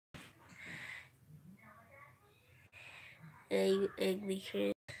ugly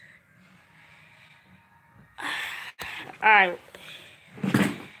Chris. Alright.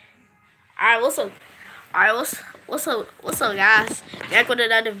 Alright, what's up? Alright, what's up guys? Back with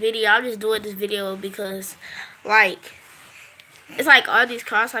another video. I'm just doing this video because like it's like all these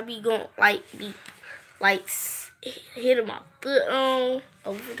cars I be going hitting my foot on.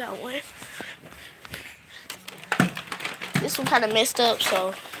 Oh, we forgot one. This one kinda messed up,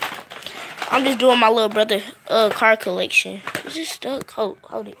 so I'm just doing my little brother car collection. It's just stuck.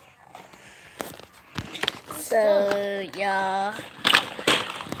 Hold it. So y'all.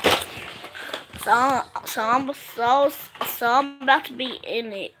 So I'm about to be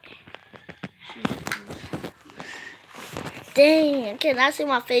in it. Dang, can I see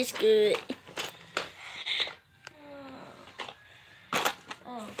my face good?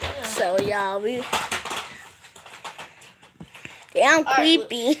 So y'all, I'm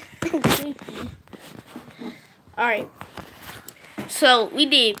creepy. Alright. So we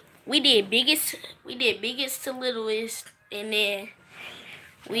did biggest to littlest, and then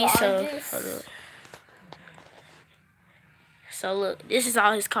so look, this is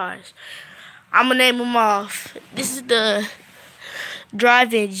all his cars. I'm gonna name them off. This is the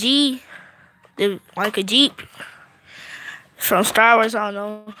driving G, like a Jeep from Star Wars. I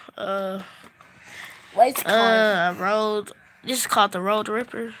don't know. What's called? Road. This is called the Road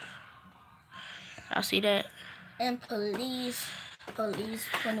Ripper. I'll see that. And police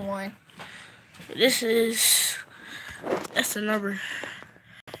 21. That's the number.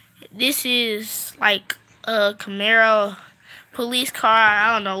 This is like a Camaro police car.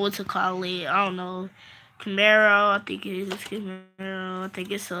 I don't know what to call it. I don't know. Camaro. I think it is Camaro. I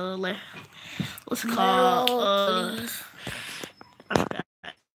think it's what's it called? I forgot.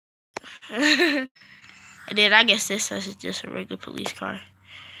 And then I guess this is just a regular police car.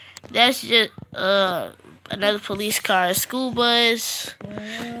 That's just another police car. School bus.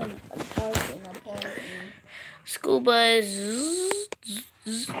 School bus.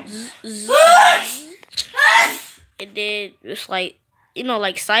 And then it's like, you know,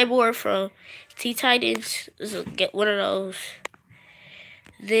 like Cyborg from Teen Titans. Get one of those.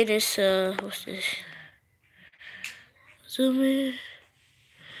 Then it's what's this? Zoom in.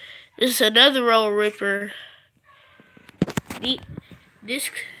 This is another Road Ripper.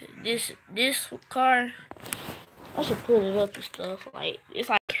 This car, I should put it up and stuff. Like it's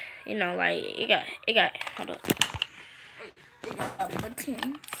like, you know, like it got hold up.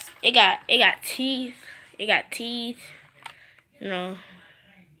 It got teeth. It got teeth. You know,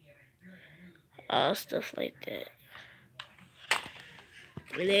 all stuff like that.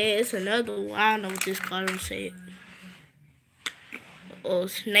 And then it's another one. I don't know what this car is saying. Oh,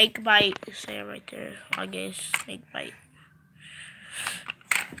 snake bite. Say it right there. I guess snake bite.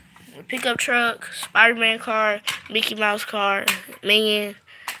 Pickup truck, Spider-Man car, Mickey Mouse car, Minion,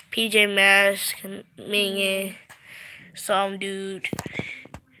 PJ Masks, Minion, some dude,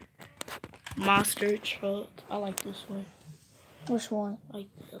 monster truck. I like this one. Which one? I like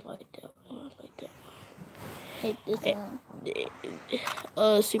that one. I like that one. Hate this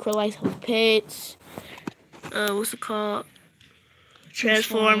one. Secret Life of Pets. What's it called?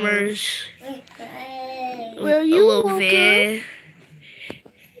 Transformers. Where a you little walking? van.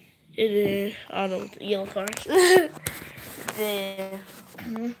 It is, I don't know, the yellow car. Then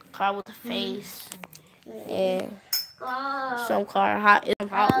car with the face. And some car it's from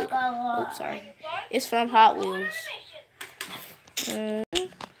Hot Wheels. Oops, sorry. It's from Hot Wheels.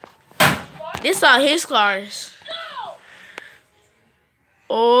 This are his cars.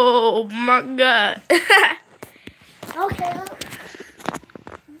 Oh my god. Okay.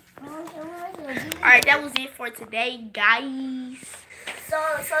 Alright, that was it for today, guys. So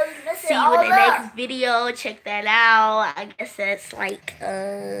you see you in the next video. Check that out. I guess that's like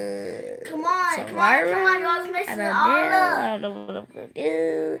come on, y'all missing I don't know what I'm gonna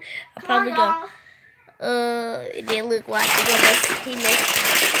do. I'm probably gonna it didn't look like he messed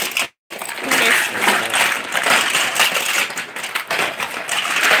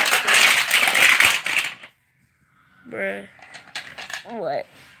bruh. What?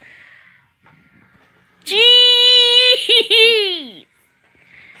 Gee!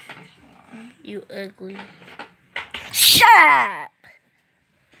 You ugly. Shut up!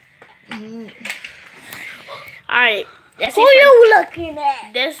 Alright, that's Who you looking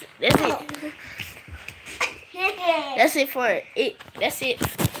at? That's it. That's it for it. That's it.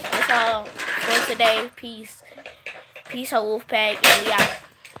 That's all for today. Peace. Peace out, Wolfpack. And we out.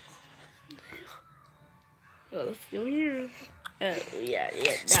 Oh, still here. Yeah.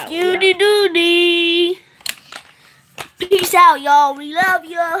 Scooty doody. Peace out, y'all. We love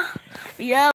you.